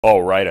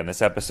All right, on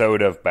this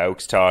episode of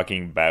Bouts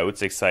Talking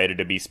Bouts, excited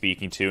to be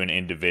speaking to an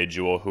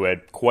individual who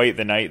had quite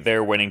the night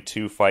there, winning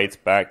two fights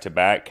back to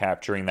back,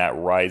 capturing that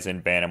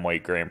Rizin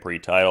Bantamweight Grand Prix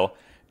title,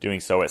 doing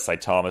so at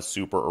Saitama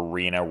Super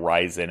Arena.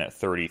 Rizin at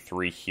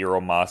 33,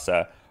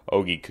 Hiromasa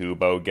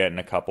Ougikubo getting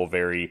a couple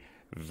very,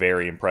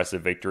 very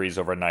impressive victories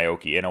over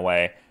Naoki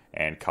Inoue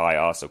and Kai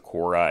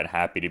Asakura, and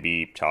happy to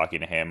be talking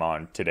to him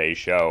on today's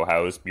show.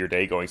 How's your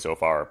day going so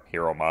far,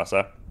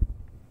 Hiromasa?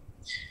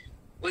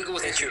 おいくぼ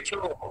選手、今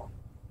日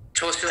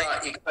調子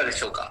はいかがで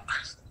しょうか。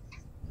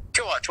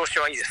今日は調子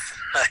はいいです。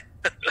は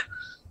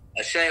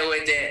い。試合を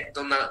終えて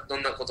どんな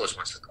ことをし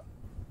ましたか。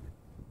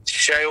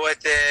試合を終え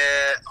て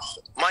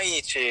毎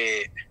日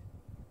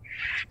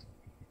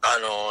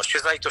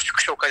取材と祝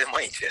勝会で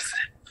毎日です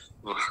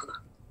ね。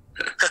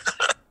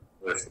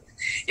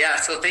Yeah,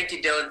 so thank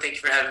you, Dylan. Thank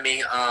you for having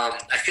me. I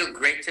feel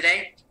great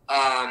today.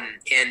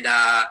 And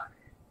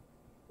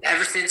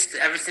ever since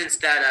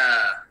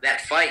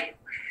that fight,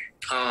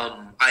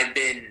 I've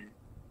been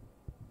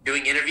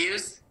doing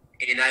interviews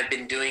and I've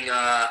been doing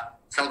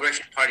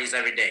celebration parties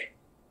every day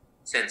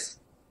since.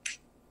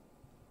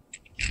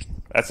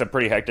 That's a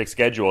pretty hectic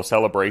schedule.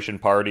 Celebration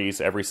parties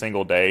every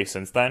single day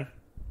since then?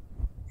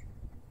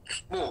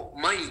 もう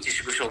毎日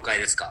祝勝会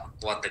ですか、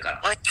終わってか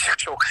ら。毎日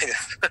祝勝会で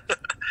す。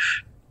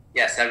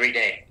Yes, every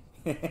day.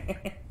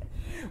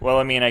 Well,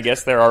 I mean, I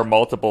guess there are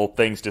multiple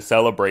things to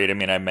celebrate. I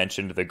mean, I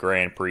mentioned the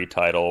Grand Prix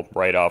title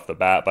right off the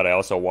bat, but I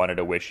also wanted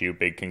to wish you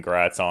big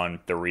congrats on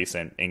the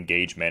recent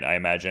engagement. I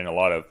imagine a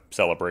lot of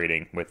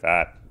celebrating with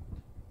that.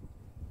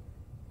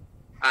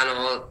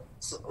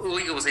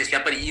 ウイグボ選手、や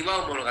っぱり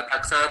祝うものが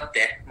たくさんあっ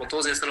て、もう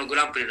当然そのグ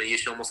ランプリの優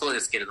勝もそうで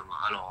すけれども、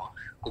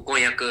ご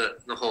婚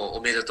約の方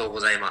おめでとうご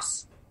ざいま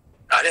す。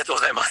ありがとう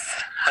ございま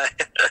す。はい。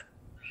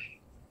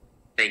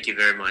Thank you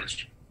very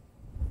much.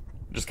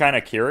 Just kind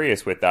of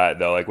curious with that,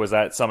 though. Like, was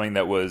that something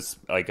that was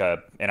like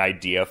an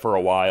idea for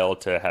a while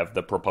to have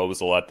the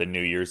proposal at the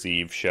New Year's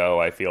Eve show?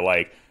 I feel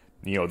like,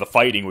 you know, the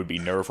fighting would be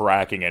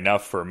nerve-wracking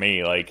enough for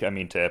me. Like, I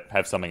mean, to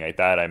have something like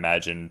that, I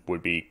imagine,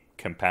 would be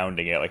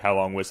compounding it. Like, how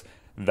long was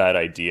that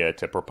idea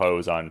to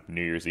propose on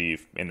New Year's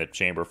Eve in the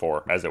chamber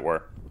for, as it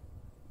were?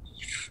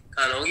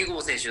 オギコ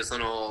ボ選手、そ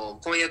の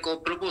婚約を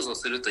プロポーズを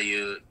すると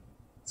いう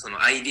そ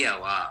のアイディア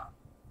は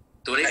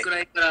どれくら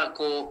いから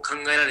こう考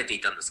えられて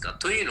いたんですか。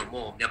というの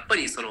もやっぱ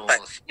りその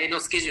試合の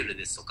スケジュール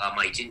ですとか、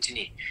まあ1日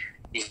に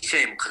2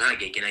試合も勝たな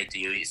きゃいけないと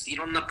いうい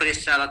ろんなプレッ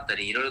シャーだった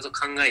りいろいろと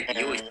考えて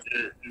用意す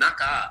る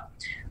中、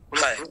こ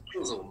のプロ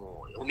ポーズを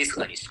もう大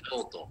晦日にしよ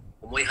うと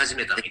思い始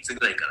めたのいつ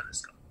ぐらいからで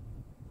すか。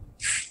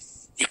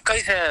1回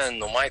戦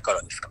の前か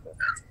らですかね。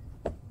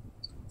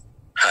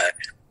は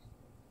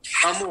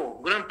い。も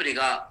うグランプリ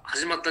が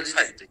始まった時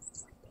点で、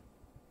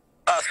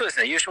そうです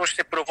ね。優勝し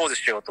てプロポーズ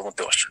しようと思っ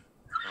てました。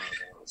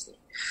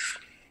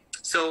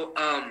So,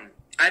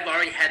 I've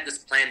already had this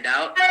planned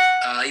out,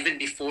 even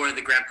before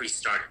the Grand Prix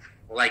started.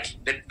 Like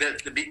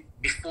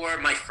before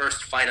my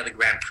first fight of the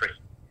Grand Prix.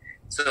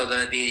 So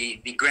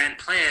the grand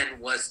plan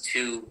was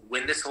to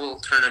win this whole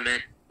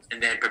tournament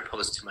and then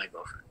propose to my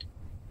girlfriend.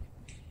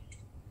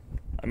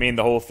 I mean,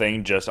 the whole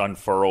thing just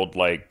unfurled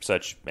like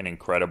such an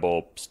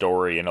incredible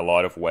story in a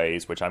lot of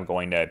ways, which I'm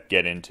going to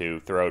get into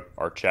throughout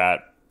our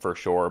chat for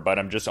sure. But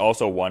I'm just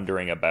also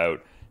wondering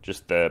about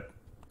just the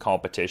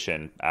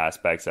competition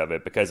aspects of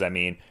it, because I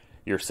mean,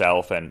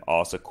 yourself and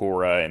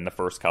Asakura in the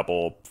first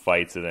couple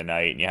fights of the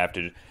night, and you have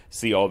to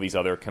see all these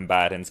other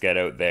combatants get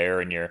out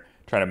there, and you're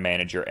trying to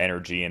manage your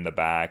energy in the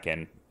back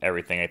and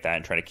everything like that,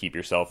 and trying to keep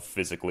yourself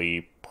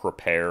physically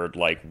prepared.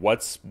 Like,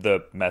 what's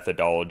the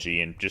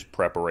methodology and just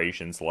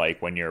preparations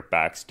like when you're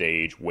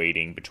backstage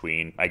waiting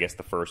between, I guess,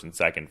 the first and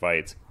second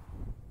fights?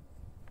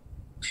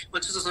 ちょっ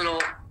とその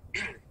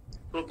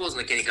プロポーズ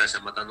の件に関して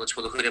はまた後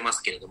ほど触れま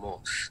すけれど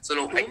も、そ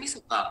の大晦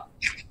日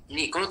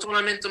にこのトー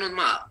ナメントの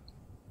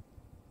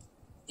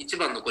一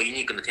番のユ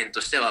ニークな点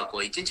としては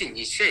1日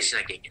に2試合し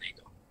なきゃいけない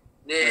と。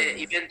で、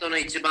イベントの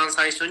一番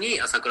最初に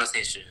朝倉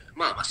選手、試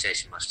合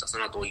しました。そ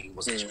の後、大木久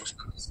保選手もし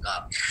たんです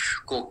が、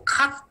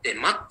勝って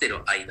待って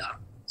る間、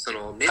そ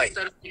のメン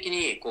タル的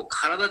に、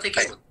体的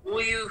にもど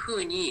ういうふ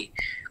うに、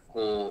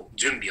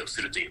準備を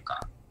するという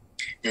か、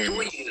ど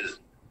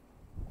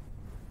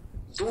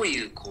う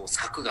いう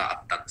策があ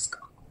ったんです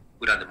か、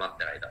裏で待っ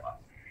てる間は。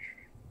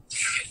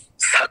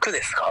策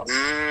ですか。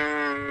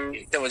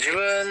でも自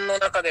分の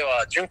中で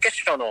は準決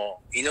勝の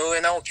井上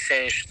直樹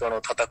選手との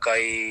戦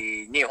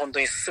いに本当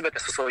に全て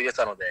注いで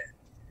たので、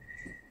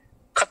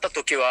勝った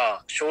時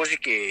は正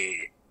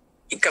直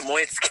一回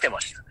燃え尽きて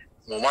ましたね。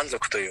もう満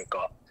足という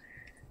か。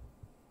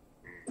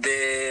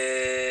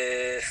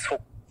で、そっ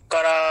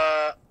か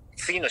ら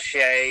次の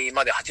試合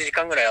まで8時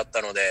間ぐらいあっ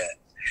たので、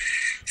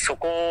そ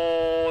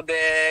こ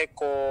で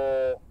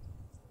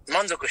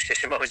満足して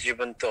しまう自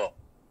分と、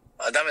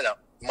ダメだ、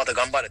また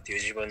頑張れってい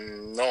う自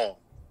分の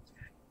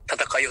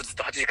戦いをずっ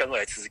と8時間ぐ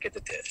らい続け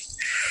てて、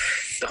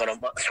だから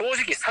正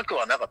直策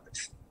はなかったで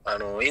す。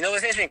井上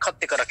選手に勝っ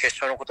てから決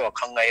勝のことは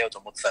考えようと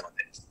思ってたの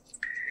で、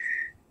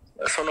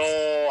その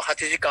8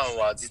時間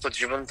はずっと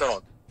自分と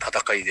の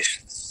戦いでし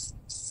た。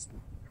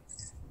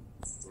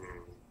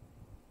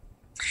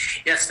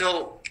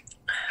so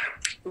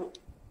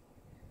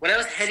when I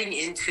was heading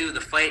into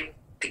the fight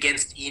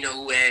against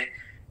Inoue,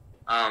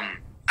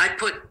 I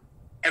put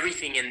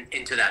everything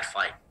into that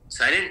fight.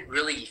 So I didn't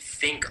really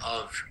think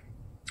of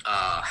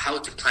how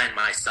to plan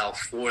myself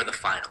for the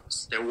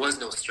finals. There was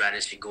no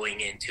strategy going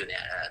into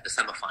the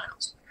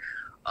semifinals.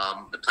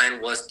 The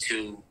plan was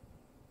to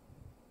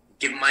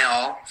give my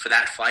all for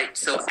that fight.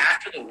 So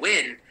after the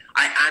win,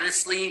 I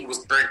honestly was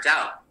burnt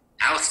out.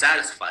 I was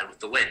satisfied with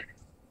the win.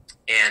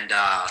 And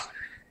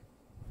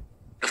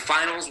the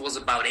finals was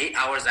about 8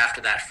 hours after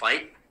that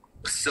fight.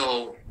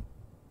 So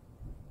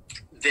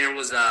it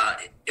was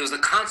a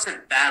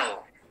constant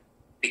battle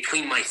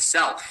between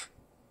myself,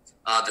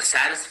 the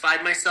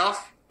satisfied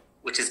myself,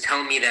 which is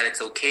telling me that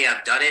it's okay,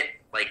 I've done it,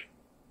 like,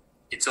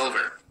 it's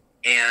over.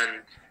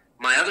 And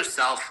my other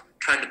self,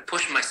 trying to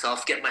push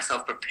myself, get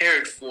myself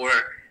prepared for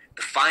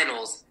the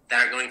finals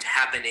that are going to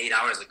happen 8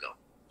 hours ago.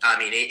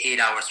 8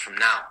 hours from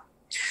now.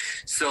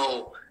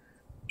 So,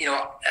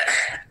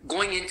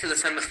 going into the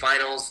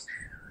semifinals,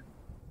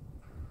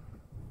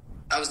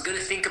 I was going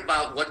to think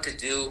about what to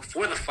do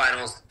for the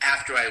finals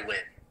after I win.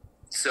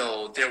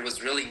 So there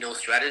was really no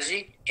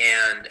strategy,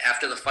 and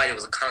after the fight, it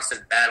was a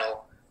constant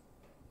battle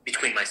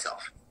between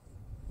myself.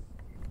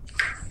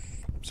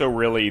 So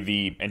really,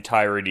 the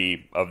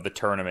entirety of the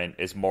tournament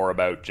is more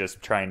about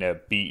just trying to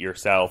beat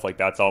yourself. Like,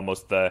 that's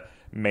almost the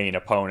main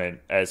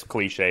opponent, as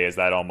cliche as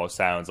that almost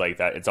sounds. Like,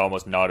 that it's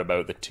almost not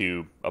about the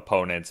two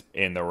opponents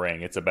in the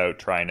ring. It's about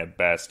trying to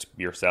best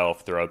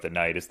yourself throughout the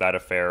night. Is that a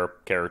fair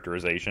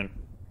characterization?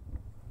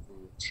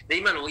 で、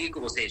今の荻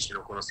久保選手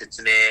のこの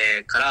説明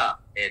から、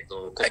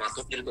こうま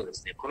とめるとで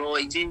すね、この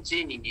1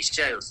日に2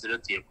試合をする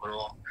っていうこ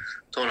の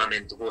トーナメ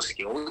ント方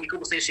式、荻久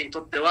保選手に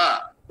とって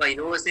は、井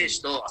上選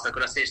手と朝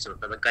倉選手と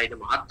の戦いで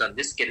もあったん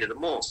ですけれど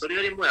も、それ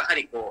よりもやは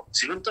りこう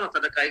自分との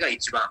戦いが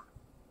一番、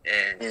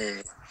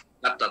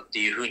だったって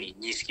いうふうに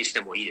認識して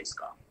もいいです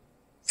か？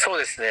そう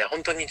ですね。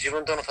本当に自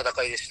分との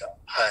戦いでした。は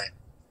い。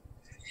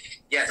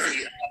Yes,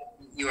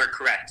 you are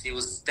correct. It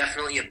was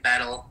definitely a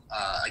battle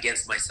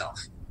against myself.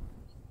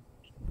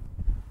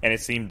 And it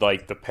seemed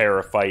like the pair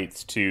of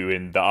fights, too,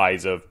 in the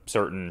eyes of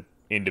certain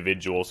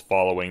individuals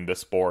following the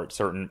sport,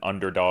 certain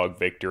underdog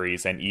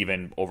victories, and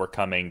even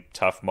overcoming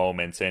tough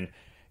moments in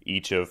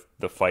each of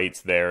the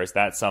fights there. Is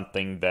that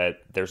something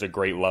that there's a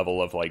great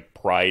level of, like,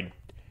 pride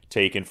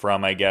taken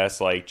from, I guess?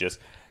 Like,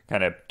 just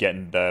kind of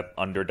getting the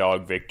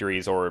underdog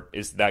victories, or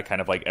is that kind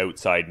of like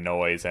outside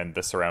noise and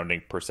the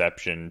surrounding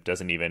perception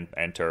doesn't even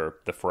enter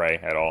the fray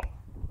at all?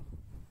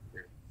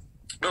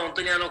 本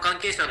当に関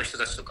係者の人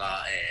たちと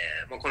か、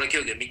この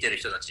競技を見ている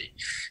人たち、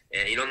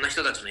いろんな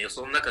人たちの予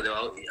想の中で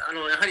は、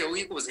やはり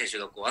荻久保選手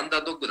がこうアンダ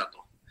ードッグだ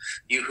と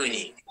いうふう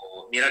に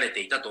こう見られ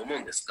ていたと思う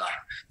んですが、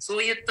そ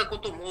ういったこ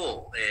と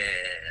も、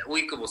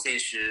荻久保選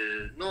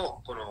手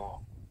のこ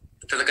の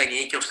戦いに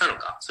影響したの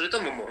か、それと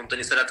ももう本当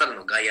にそれはただ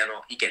の外野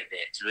の意見で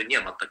自分に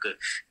は全く、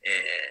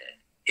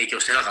影響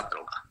してなかった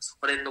のか、そ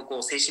こら辺のこ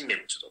う精神面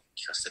もちょっと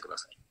聞かせてくだ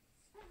さい。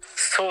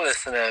そうで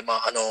すね。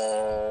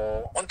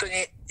本当に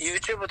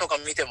YouTube とか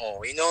見て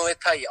も井上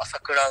対朝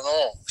倉の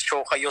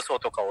勝敗予想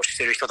とかをし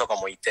てる人とか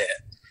もいて、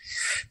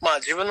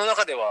自分の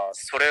中では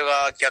それ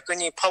が逆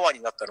にパワー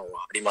になったの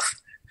はありま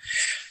す。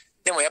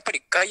でもやっぱ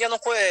り外野の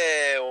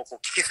声をこ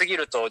う聞きすぎ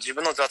ると自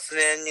分の雑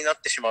念になっ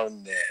てしまう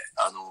んで、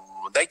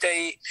だいた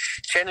い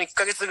試合の1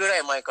ヶ月ぐら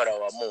い前から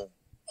はも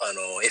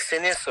う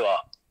SNS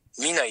は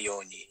見ないよ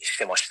うにし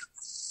てました。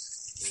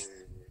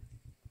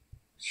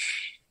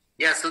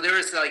Yeah, so there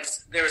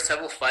were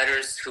several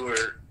fighters who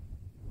were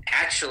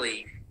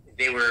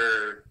they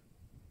were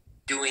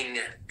doing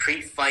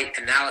pre-fight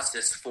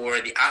analysis for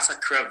the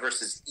Asakura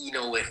versus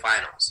Inoue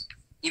finals,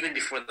 even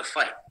before the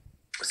fight.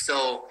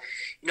 So,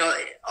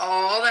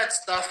 all that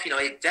stuff,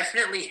 it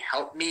definitely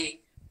helped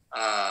me.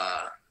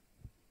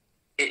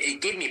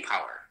 It gave me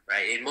power,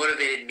 right? It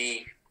motivated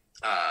me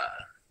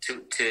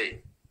to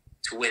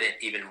win it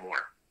even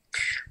more.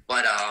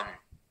 But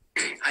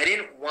I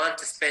didn't want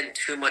to spend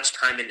too much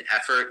time and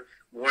effort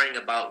worrying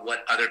about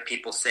what other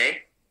people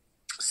say.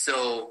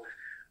 So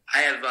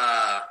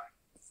I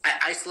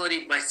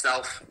isolated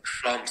myself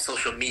from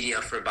social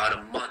media for about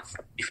a month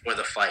before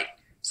the fight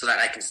so that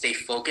I can stay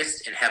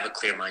focused and have a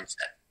clear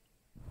mindset.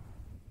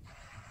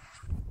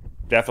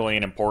 Definitely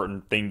an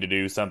important thing to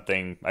do,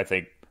 something I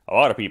think a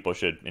lot of people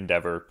should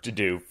endeavor to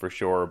do for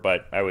sure.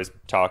 But I was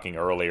talking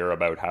earlier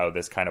about how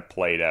this kind of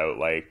played out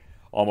like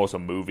almost a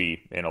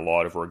movie in a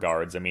lot of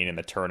regards. I mean, in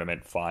the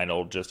tournament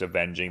final, just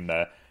avenging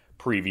the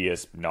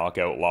previous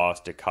knockout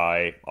loss to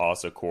Kai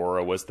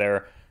Asakura, was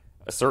there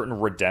a certain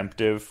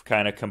redemptive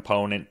kind of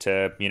component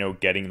to,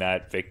 getting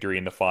that victory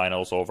in the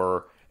finals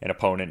over an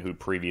opponent who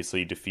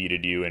previously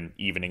defeated you and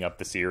evening up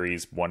the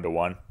series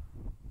 1-1?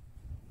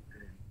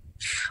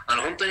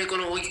 本当にこ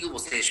の荻久保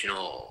選手の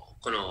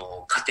こ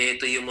の過程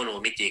というもの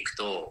を見ていく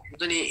と、本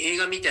当に映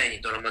画みたいに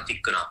ドラマティ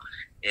ックな、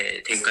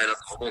展開だ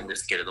と思うんで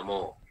すけれど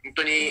も、本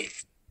当に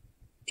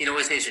井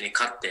上選手に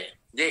勝って、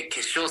で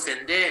決勝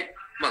戦で、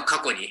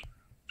過去に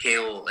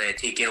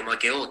TKO 負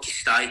けを喫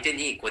した相手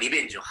にこうリ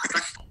ベンジを果た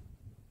して、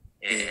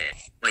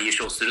優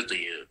勝すると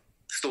いう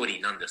スストーリ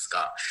ーなんです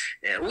が、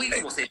荻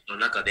久保選手の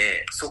中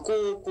でそこ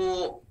を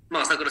こう、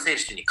朝倉選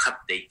手に勝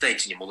って1対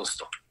1に戻す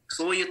と、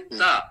そういっ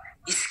た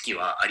意識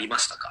はありま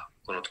したか、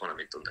このトーナ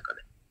メントの中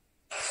で。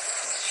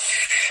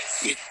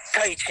1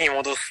対1に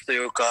戻すとい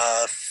うか、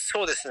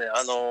そうですね、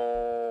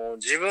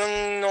自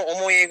分の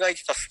思い描い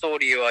てたストー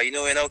リーは井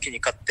上直樹に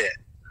勝って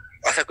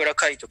朝倉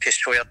海と決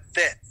勝やっ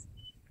て、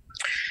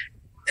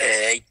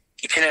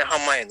1年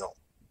半前の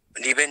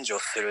リベンジを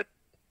する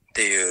っ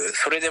ていう、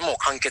それでもう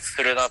完結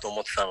するなと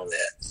思ってたので、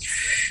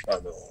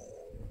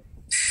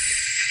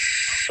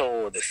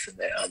そうです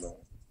ね、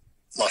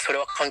それ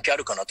は関係あ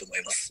るかなと思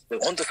います。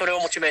本当それを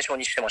モチベーション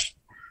にしてまし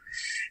た。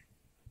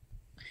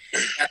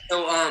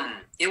So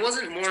it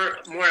wasn't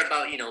more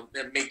about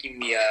making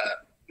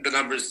the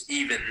numbers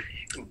even,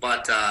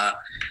 but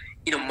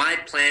my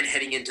plan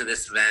heading into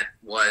this event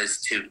was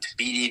to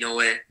beat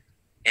Inoue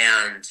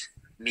and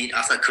meet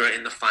Asakura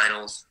in the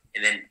finals,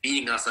 and then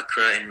beating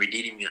Asakura and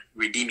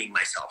redeeming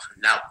myself,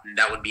 and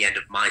that would be the end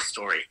of my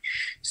story.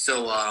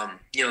 So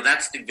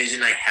that's the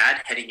vision I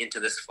had heading into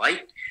this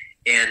fight,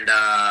 and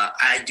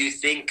I do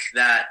think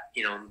that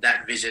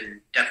that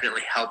vision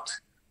definitely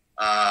helped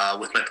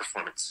with my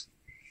performance.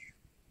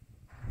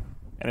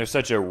 And there's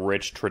such a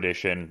rich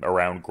tradition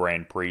around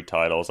Grand Prix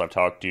titles. I've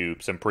talked to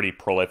some pretty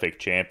prolific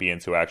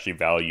champions who actually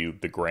value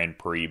the Grand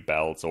Prix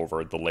belts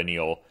over the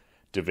lineal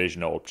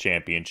divisional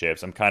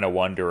championships. I'm kind of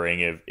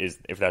wondering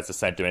if that's a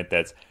sentiment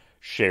that's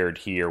shared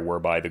here,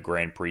 whereby the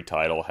Grand Prix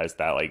title has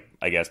that, like,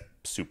 I guess,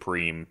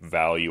 supreme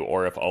value,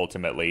 or if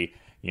ultimately,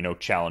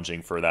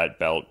 challenging for that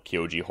belt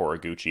Kyoji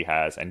Horiguchi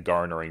has and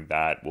garnering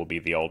that will be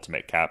the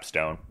ultimate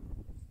capstone.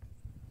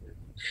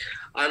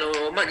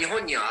 日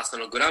本にはそ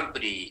のグランプ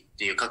リっ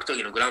ていう格闘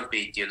技のグランプ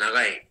リっていう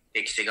長い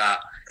歴史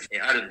が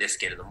あるんです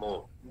けれど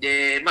も、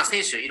で、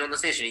いろんな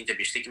選手にインタビ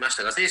ューしてきまし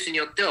たが、選手に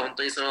よっては本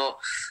当にそ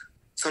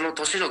の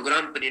年のグ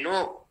ランプリ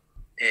の、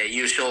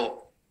優勝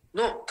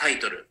のタイ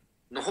トル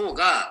の方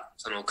が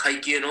その階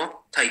級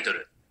のタイト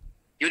ル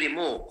より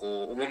も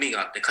こう重み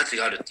があって価値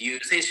があるっていう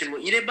選手も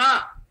いれ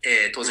ば、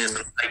当然そ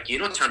の階級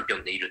のチャンピオ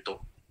ンでいる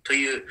と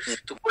いう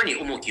ところに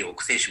重きを置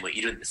く選手もい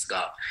るんです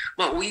が、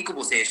荻久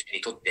保選手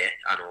にとって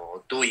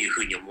どういうふ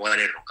うに思わ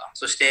れるのか、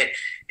そして、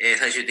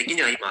最終的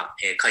には今、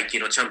階級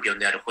のチャンピオン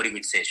である堀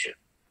口選手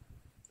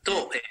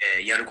と、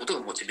やること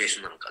がモチベーショ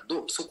ンなのか、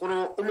そこ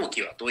の重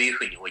きはどういう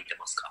ふうに置いて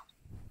ますか？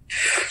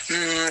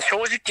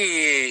正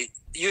直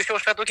優勝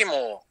した時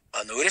も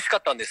嬉しか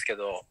ったんですけ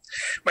ど、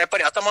やっぱ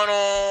り頭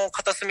の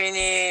片隅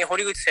に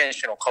堀口選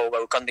手の顔が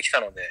浮かんでき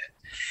たので、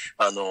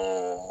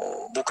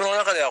僕の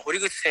中では堀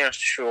口選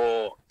手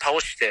を倒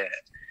して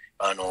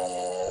本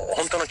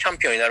当のチャン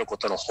ピオンになるこ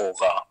との方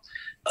が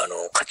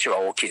価値は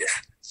大きいで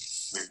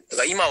す。だ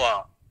から今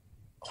は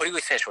堀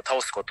口選手を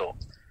倒すこと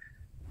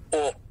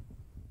を、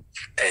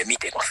見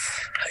ていま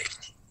す。はい。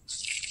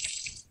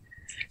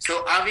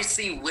So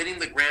obviously winning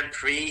the Grand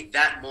Prix,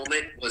 that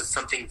moment was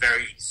something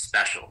very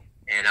special,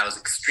 and I was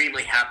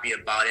extremely happy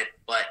about it.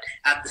 But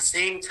at the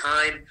same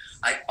time,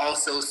 I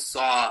also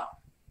saw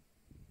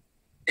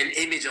an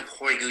image of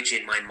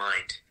Horiguchi in my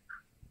mind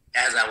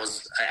as I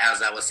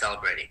was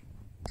celebrating.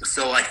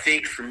 So I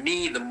think for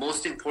me, the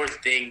most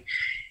important thing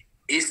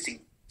is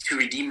to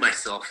redeem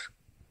myself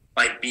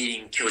by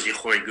beating Kyoji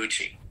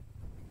Horiguchi,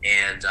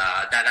 and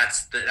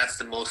that's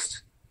the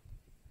most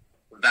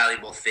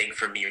valuable thing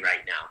for me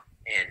right now.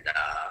 And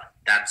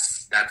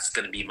that's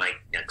going to be my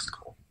next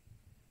goal.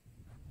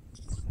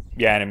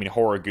 Yeah, and I mean,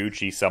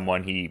 Horiguchi,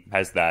 someone he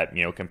has that,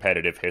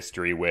 competitive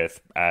history with,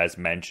 as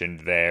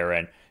mentioned there,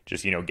 and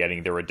just,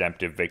 getting the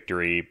redemptive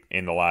victory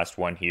in the last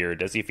one here.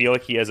 Does he feel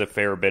like he has a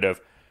fair bit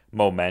of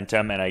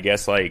momentum? And I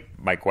guess,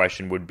 my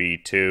question would be,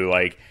 too,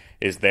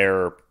 is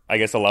there, I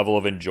guess, a level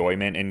of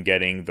enjoyment in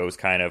getting those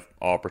kind of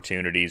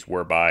opportunities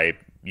whereby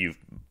you've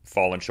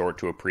fallen short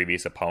to a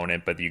previous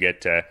opponent, but you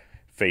get to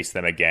face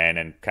them again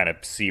and kind of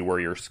see where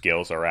your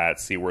skills are at,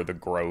 see where the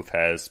growth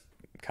has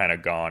kind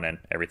of gone and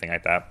everything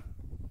like that?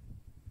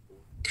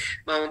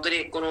 本当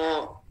にこ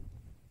の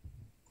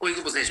荻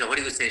久保選手は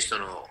堀口選手と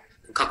の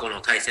過去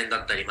の対戦だ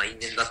ったり、因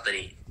縁だった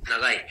り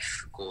長い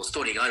ス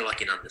トーリーがあるわ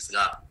けなんです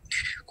が、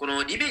こ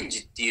のリベンジ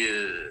って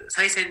いう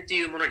再戦って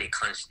いうものに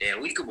関して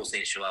荻久保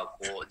選手は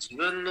自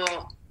分の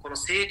この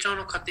成長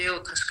の過程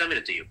を確かめ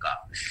るという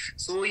か、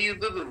そういう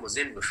部分も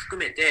全部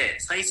含めて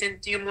再戦っ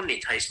ていうものに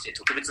対して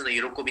特別な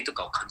喜びと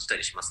かを感じた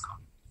りしますか？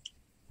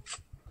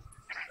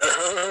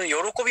喜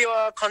び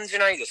は感じ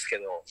ないですけ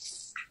ど、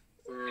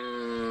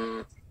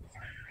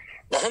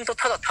本当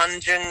ただ単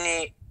純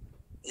に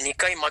2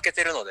回負け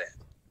てるので、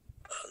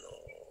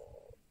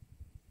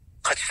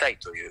勝ちたい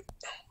という、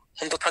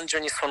本当単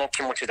純にその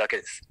気持ちだけ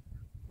です。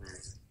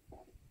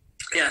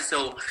Yeah,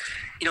 so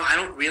I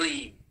don't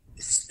really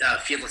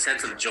feel a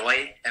sense of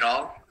joy at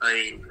all. I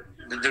mean,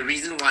 the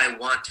reason why I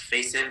want to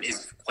face him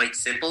is quite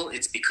simple.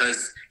 It's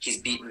because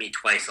he's beaten me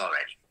twice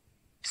already.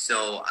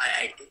 So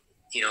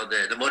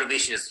the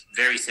motivation is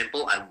very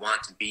simple. I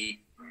want to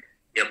beat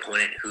the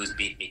opponent who's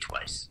beat me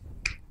twice.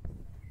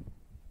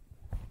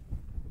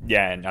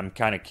 Yeah, and I'm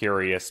kind of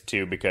curious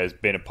too, because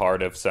been a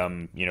part of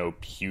some,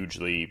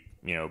 hugely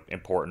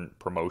important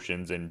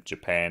promotions in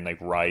Japan, like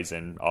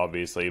Rizin,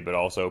 obviously, but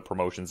also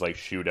promotions like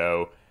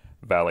Shudo,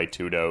 Vale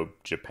Tudo,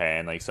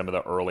 Japan, like some of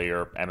the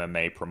earlier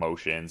MMA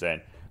promotions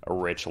and a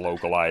rich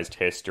localized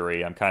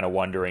history. I'm kind of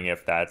wondering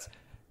if that's,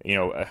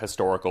 a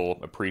historical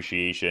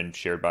appreciation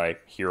shared by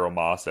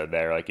Hiromasa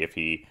there, like if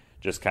he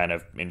just kind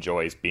of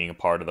enjoys being a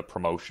part of the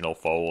promotional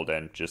fold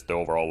and just the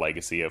overall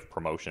legacy of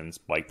promotions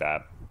like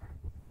that.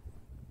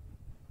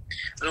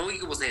 荻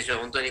久保選手は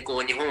本当に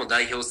日本を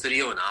代表する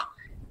ような、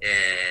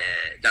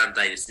団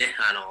体ですね。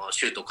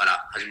シュートか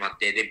ら始まっ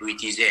て、で、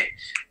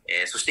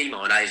VTJ、そして今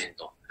はライジ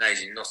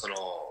ンのそ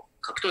の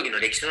格闘技の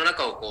歴史の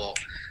中を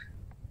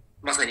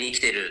まさに生き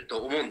ている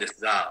と思うんで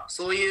すが、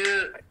そう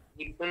いう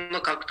日本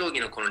の格闘技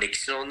のこの歴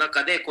史の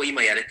中で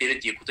今やれている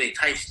ということに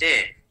対し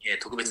て、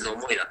特別な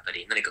思いだった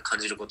り何か感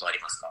じることはあり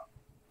ますか？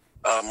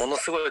もの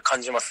すごい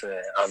感じますね。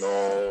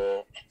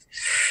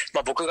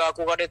僕が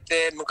憧れ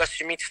て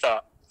昔見て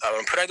た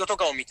プライドと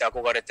かを見て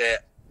憧れ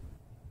て、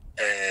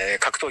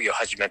格闘技を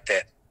始め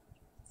て、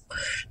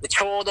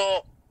ちょう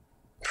ど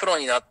プロ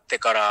になって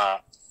か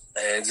ら、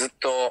ずっ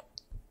と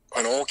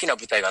大きな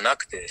舞台がな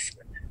くてです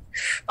ね、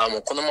も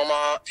うこのま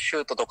まシ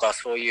ュートとか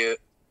そういう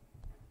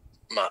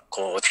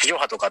地上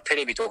波とかテ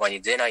レビとか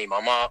に出ない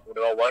まま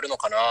俺は終わるの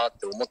かなっ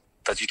て思っ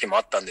た時期もあ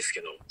ったんです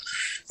けど、も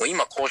う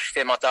今こうし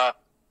てまた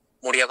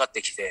盛り上がっ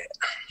てきて、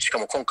しか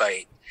も今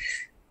回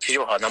地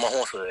上波生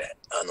放送で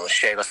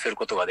試合がする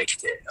ことができ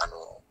て、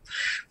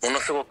もの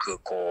すごく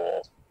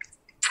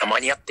間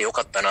に合ってよ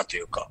かったなと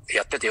いうか、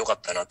やっててよかっ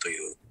たなとい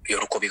う喜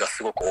びが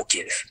すごく大き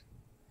いです。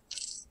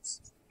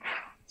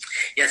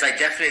Yes, I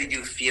definitely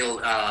do feel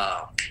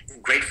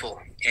grateful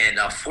and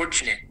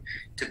fortunate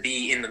to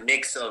be in the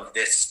mix of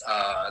this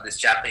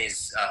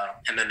Japanese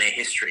MMA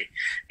history,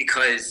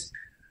 because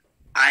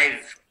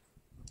I've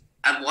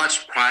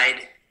watched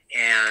Pride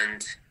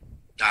and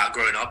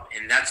growing up,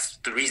 and that's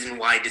the reason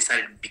why I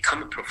decided to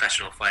become a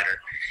professional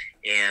fighter,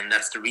 and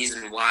that's the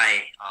reason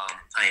why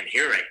I am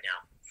here right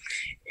now.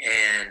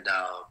 And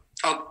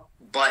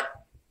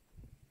but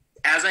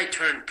as I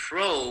turned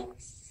pro,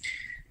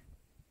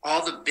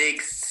 all the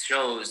big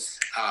shows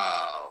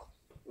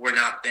were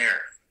not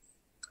there.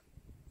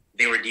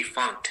 They were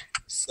defunct.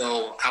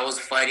 So I was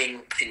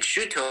fighting in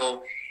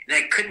Shuto, and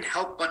I couldn't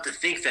help but to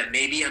think that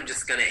maybe I'm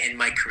just going to end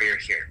my career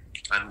here.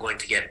 I'm going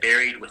to get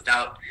buried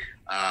without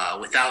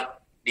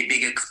the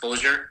big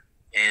exposure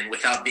and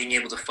without being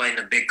able to fight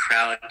in a big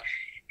crowd.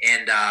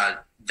 And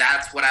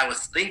that's what I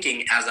was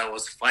thinking as I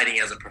was fighting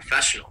as a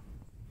professional.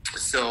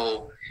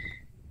 So,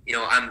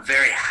 I'm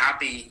very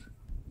happy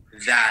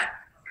that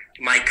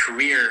my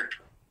career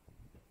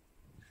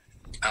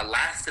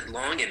lasted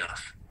long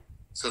enough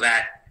so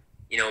that,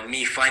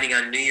 me fighting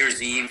on New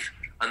Year's Eve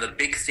on the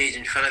big stage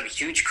in front of a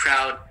huge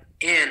crowd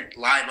and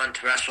live on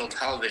terrestrial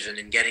television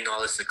and getting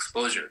all this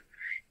exposure,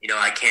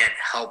 I can't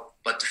help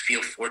but to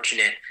feel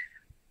fortunate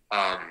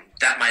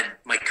that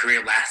my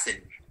career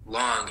lasted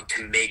long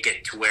to make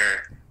it to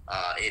where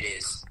it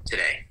is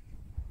today.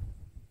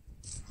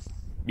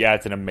 Yeah,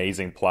 it's an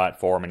amazing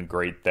platform and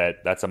great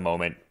that that's a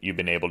moment you've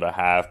been able to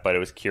have. But I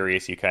was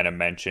curious, you kind of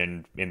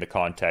mentioned in the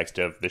context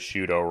of the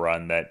Shudo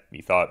run that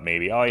you thought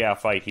maybe, oh yeah,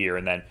 fight here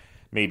and then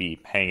maybe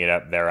hang it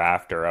up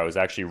thereafter. I was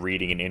actually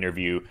reading an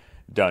interview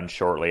done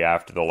shortly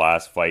after the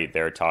last fight.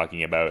 They're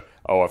talking about,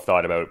 I've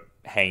thought about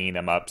hanging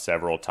them up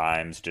several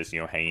times, just,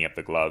 hanging up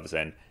the gloves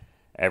and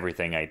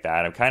everything like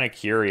that. I'm kind of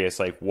curious,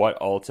 what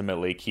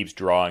ultimately keeps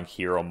drawing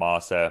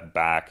Hiromasa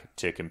back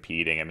to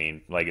competing? I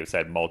mean, like I've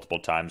said multiple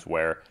times,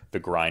 where the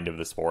grind of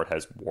the sport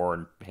has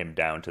worn him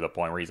down to the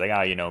point where he's like,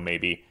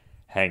 maybe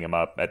hang him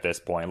up at this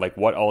point.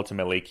 What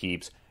ultimately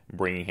keeps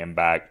bringing him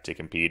back to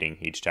competing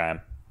each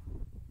time?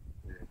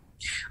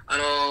 今、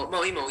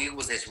荻久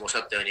保選手もおっしゃ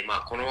ったように、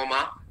このま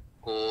ま、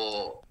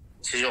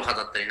地上波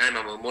だったりない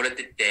まま埋もれ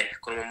ていって、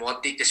このまま終わ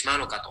っていってしまう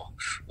のかと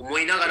思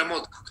いながら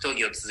も格闘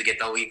技を続け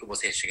た荻久保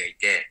選手がい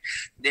て、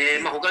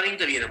で、他のイン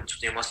タビューでもちょっ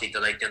と読ませてい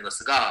ただいてるんで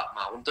すが、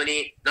本当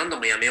に何度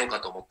もやめようか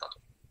と思ったと。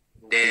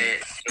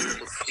で、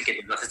続け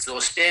て挫折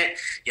をして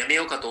やめ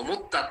ようかと思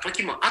った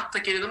時もあっ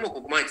たけれども、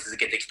ここまで続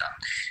けてきた。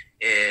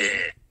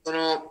そ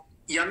の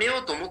やめ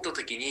ようと思った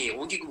時に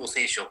荻久保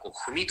選手を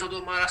踏みと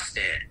どまらせ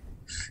て、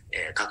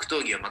格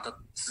闘技をまた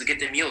続け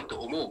てみようと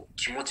思う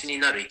気持ちに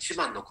なる一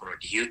番のこの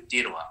理由って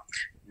いうのは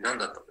何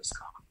だったんです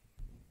か？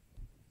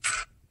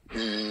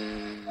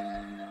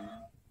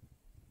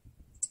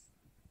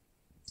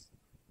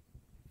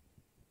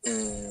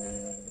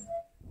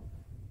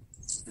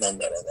なん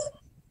だろうな。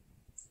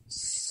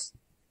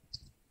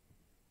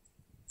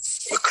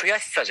悔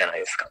しさじゃない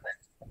ですかね。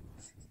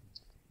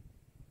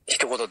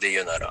一言で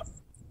言うなら、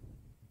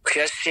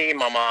悔しい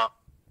まま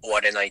終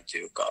われないと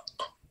いうか、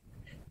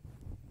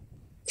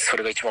そ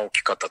れが一番大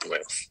きかったと思い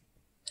ます。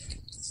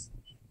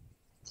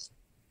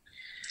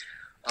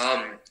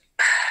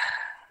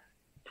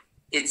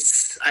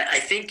I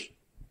think,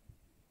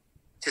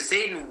 to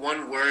say it in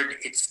one word,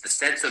 it's the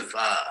sense of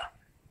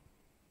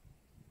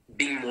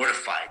being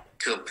mortified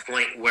to a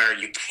point where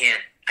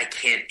I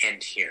can't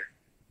end here.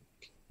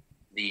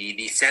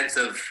 The sense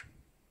of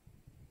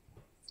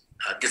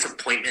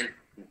disappointment,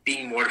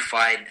 being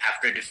mortified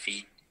after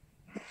defeat,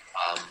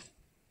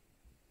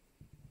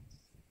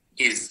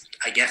 is,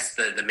 I guess,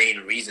 the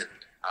main reason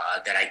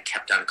that I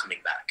kept on coming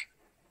back.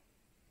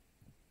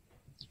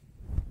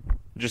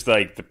 Just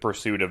like the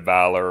pursuit of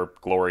valor,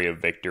 glory of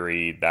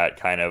victory, that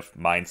kind of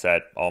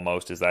mindset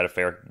almost. Is that a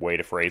fair way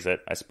to phrase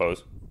it, I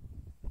suppose?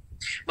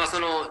 まあそ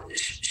の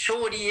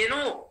勝利へ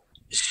の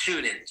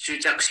執念、執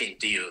着心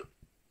という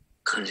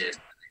感じです。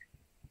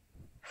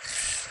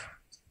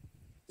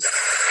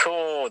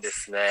そうで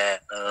すね。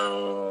な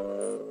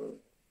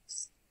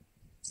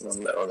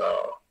んだろうな。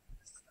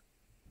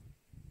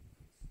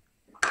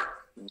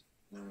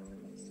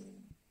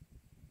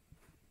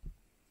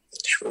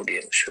勝利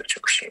への執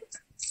着心。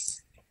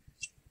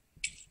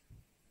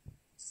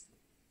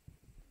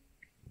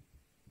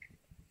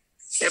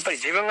やっぱり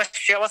自分が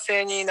幸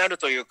せになる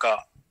という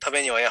か、た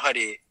めにはやは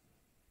り、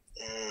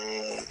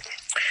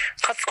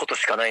勝つこと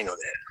しかないの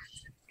で、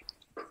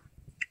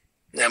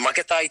ね、負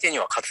けた相手に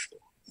は勝つと。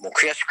もう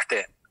悔しく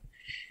て、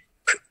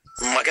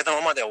負けた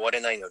ままでは終われ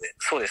ないので、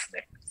そうです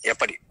ね。やっ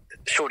ぱり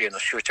勝利への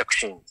執着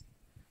心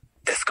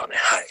ですかね。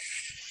はい。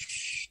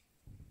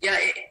Yeah,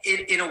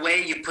 in a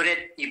way, you put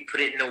it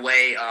in a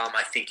way.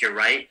 I think you're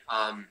right.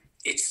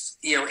 It's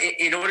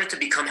in order to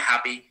become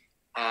happy,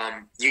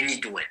 you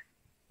need to win,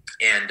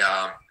 and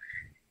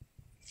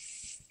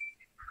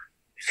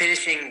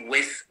finishing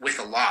with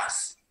a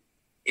loss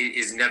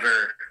is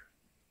never.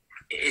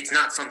 It's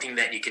not something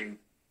that you can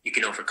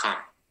overcome.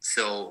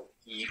 So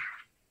the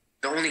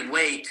only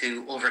way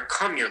to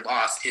overcome your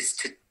loss is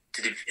to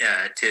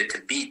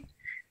beat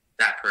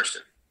that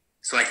person.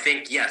 So I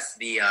think yes,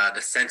 the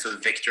sense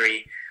of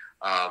victory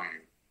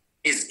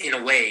is in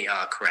a way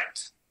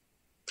correct.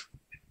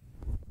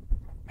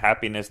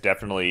 Happiness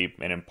definitely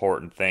an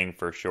important thing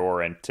for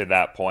sure, and to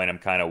that point I'm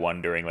kind of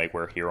wondering like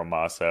where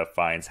Hiromasa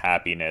finds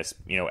happiness,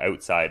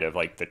 outside of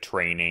like the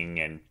training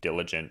and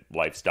diligent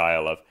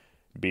lifestyle of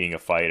being a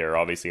fighter.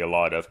 Obviously a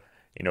lot of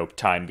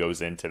time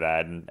goes into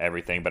that and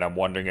everything, but I'm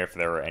wondering if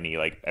there are any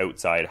like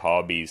outside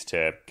hobbies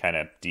to kind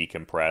of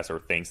decompress or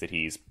things that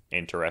he's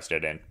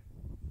interested in.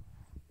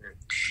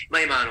 ま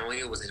あ今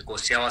ユーゴ選手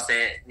幸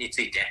せに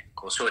ついて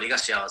勝利が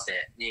幸せ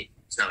に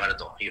つながる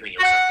というふうに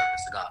おっしゃったんで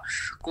すが、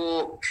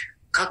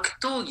格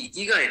闘技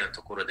以外の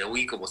ところで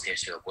荻窪選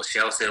手が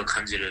幸せを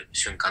感じる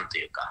瞬間と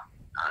いうか、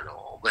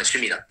趣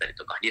味だったり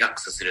とかリラッ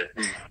クスする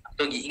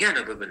格闘技以外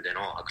の部分で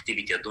のアクティ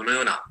ビティはどの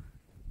ような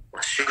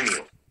趣味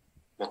を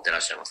持ってら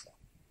っしゃいますか？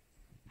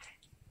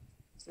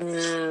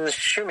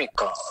趣味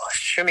か。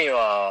趣味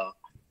は、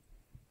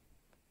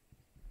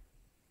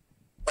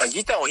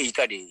ギターを弾い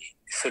たり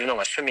するの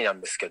が趣味な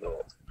んですけ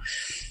ど、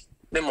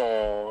で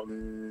も、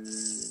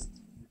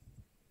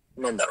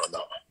なんだろうな。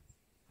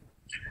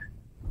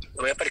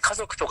でもやっぱり家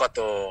族とか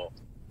と、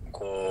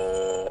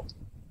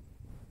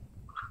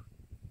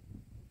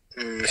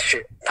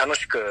楽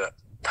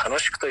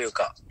しくという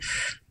か、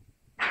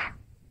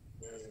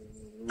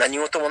何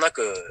事もな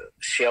く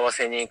幸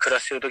せに暮ら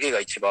している時が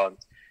一番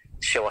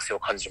幸せを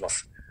感じま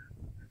す。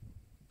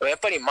やっ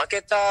ぱり負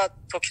けた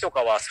時と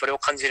かはそれを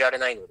感じられ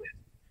ないので、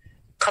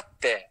勝っ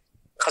て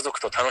家族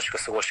と楽し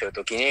く過ごしている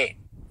時に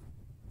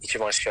一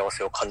番幸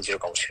せを感じる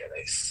かもしれない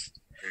です。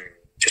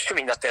趣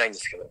味になってないんで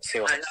すけど、すい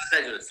ません。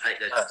大丈夫です。はい、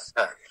大丈夫です。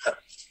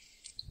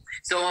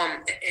So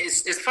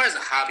as far as a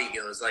hobby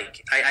goes,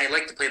 like I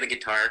like to play the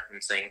guitar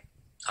and sing.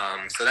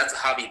 So that's a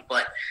hobby,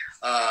 but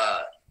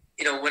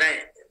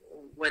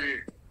when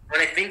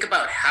I think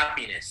about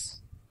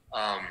happiness,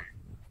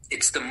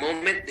 it's the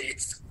moment.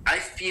 I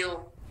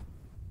feel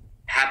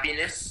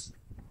happiness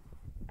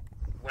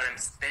when I'm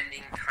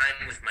spending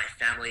time with my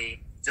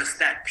family, just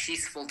that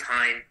peaceful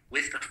time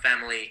with the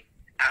family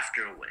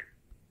after a win.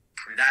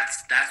 And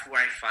that's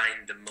where I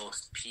find the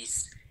most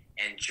peace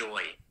and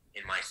joy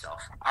in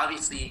myself.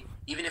 Obviously,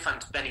 even if I'm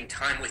spending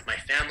time with my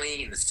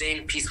family in the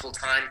same peaceful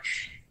time,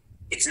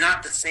 it's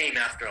not the same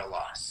after a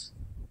loss.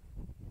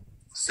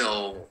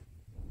 So,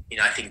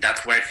 I think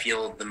that's where I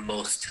feel the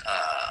most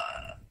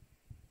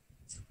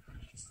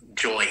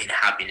joy and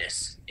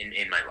happiness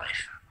in my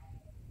life.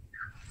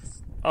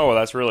 Oh, well,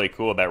 that's really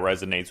cool. That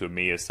resonates with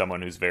me as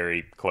someone who's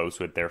very close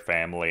with their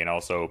family and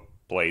also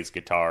plays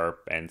guitar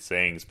and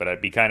sings. But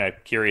I'd be kind of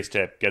curious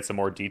to get some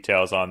more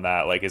details on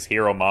that. Like, is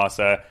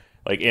Hiromasa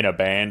like in a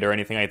band or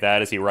anything like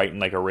that? Is he writing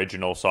like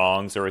original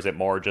songs, or is it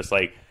more just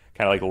like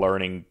kind of like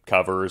learning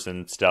covers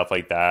and stuff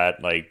like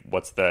that? Like,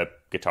 what's the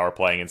guitar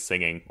playing and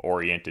singing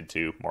oriented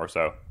to more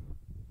so?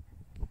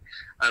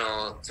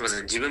 すみま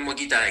せん。自分も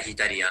ギター弾い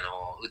たり、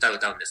歌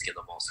うんですけ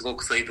ども、すご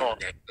くそういう部分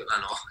で、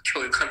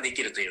共感で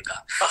きるという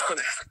か。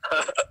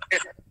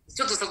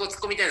ちょっとそこ突っ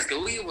込みたいんですけ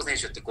ど、荻窪選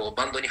手って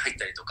バンドに入っ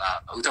たりと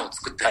か、歌を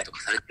作ったりと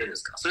かされてるんで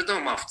すか？それと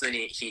も普通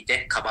に弾い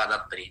てカバーだ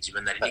ったり、自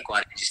分なりにア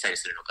レンジしたり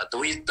するのか、ど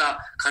ういった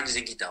感じ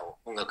でギターを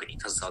音楽に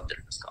携わって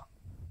るんですか？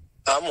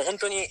もう本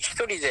当に一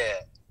人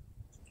で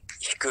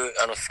弾く、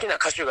好きな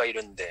歌手がい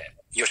るんで、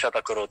吉田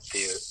拓郎って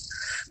いう、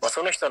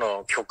その人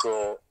の曲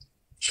を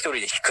一人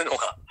で弾くの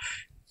が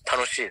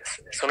楽しいで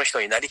すね。その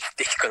人になりきっ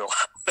て弾くのが。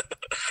は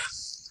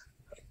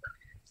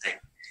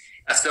い。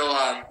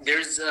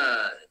There's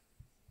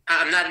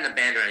I'm not in a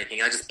band or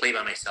anything. I just play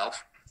by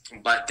myself.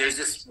 But there's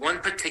this one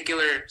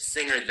particular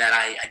singer that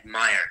I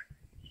admire.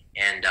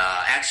 And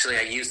actually,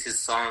 I use his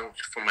song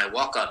for my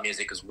walk-up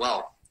music as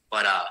well.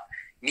 But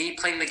me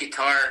playing the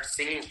guitar,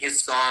 singing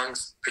his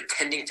songs,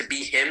 pretending to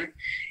be him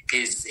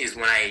is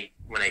when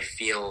I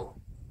feel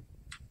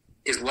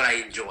is what I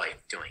enjoy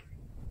doing.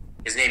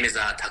 His name is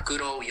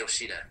Takuro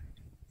Yoshida.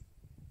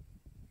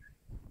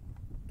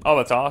 Oh,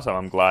 that's awesome.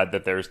 I'm glad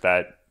that there's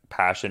that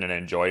passion and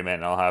enjoyment.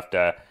 And I'll have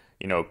to,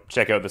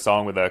 check out the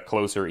song with a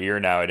closer ear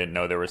now. I didn't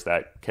know there was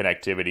that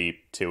connectivity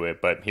to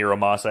it. But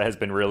Hiromasa has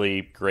been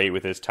really great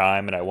with his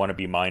time, and I want to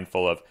be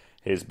mindful of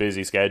his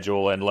busy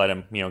schedule and let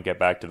him, get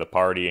back to the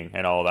partying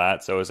and all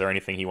that. So is there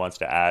anything he wants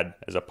to add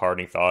as a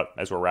parting thought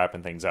as we're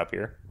wrapping things up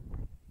here?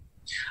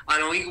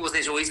 荻久保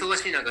選手お忙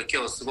しい中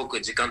今日すごく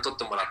時間取っ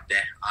てもらって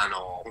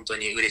本当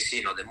に嬉し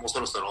いのでもうそ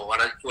ろそろ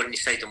終わりに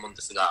したいと思うん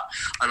ですが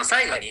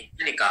最後に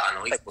何か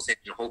荻久保選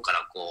手の方から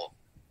こ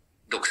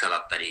う読者だ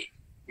ったり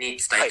に伝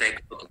えたい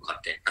こととか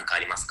って何かあ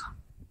りますか？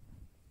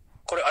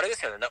これあれで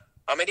すよね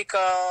アメリカ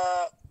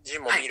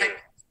人も見る、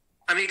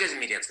アメリカ人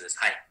見るやつです。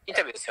はい。イン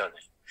タビューですよね。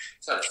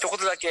一言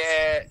だ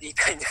け言い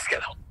たいんですけ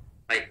ど。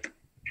はい。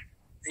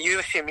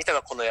UFC 見た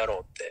かこの野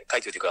郎って書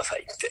いておいてくださ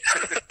いって。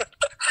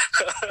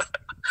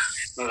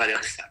わかり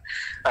ました。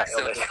はい、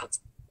お願いしま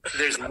す。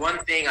There's one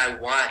thing I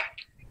want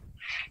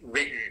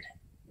written,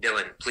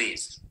 Dylan,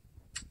 please,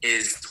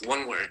 is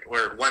one word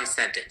or one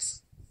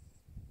sentence.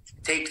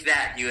 Take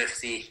that,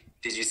 UFC.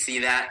 Did you see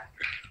that?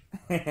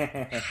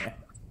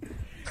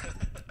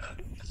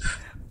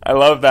 I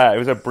love that. It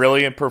was a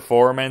brilliant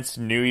performance.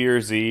 New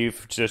Year's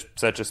Eve, just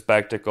such a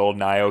spectacle.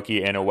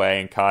 Naoki, Inoue,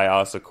 and Kai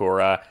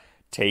Asakura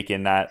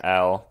taking that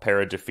L.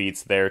 Pair of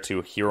defeats there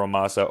to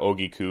Hiromasa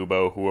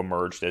Ougikubo, who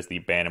emerged as the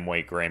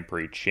Bantamweight Grand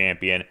Prix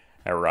champion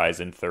at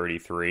Rizin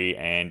 33.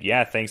 And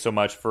yeah, thanks so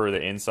much for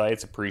the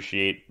insights.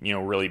 Appreciate,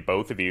 really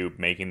both of you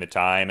making the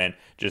time. And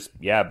just,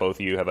 both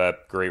of you have a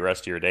great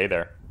rest of your day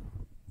there.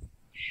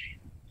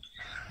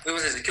 上本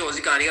先生、今日お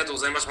時間ありがとうご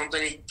ざいました。本当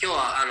に今日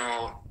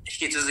は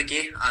引き続き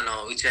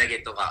打ち上げ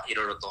とかい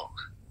ろいろと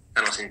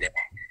楽しんで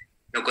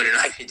残りの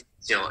一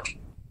日を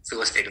過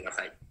ごしてくだ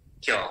さい。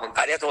今日は本当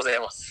にありがとうござい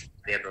ます。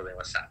ありがとうござい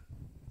ました。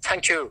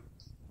Thank you.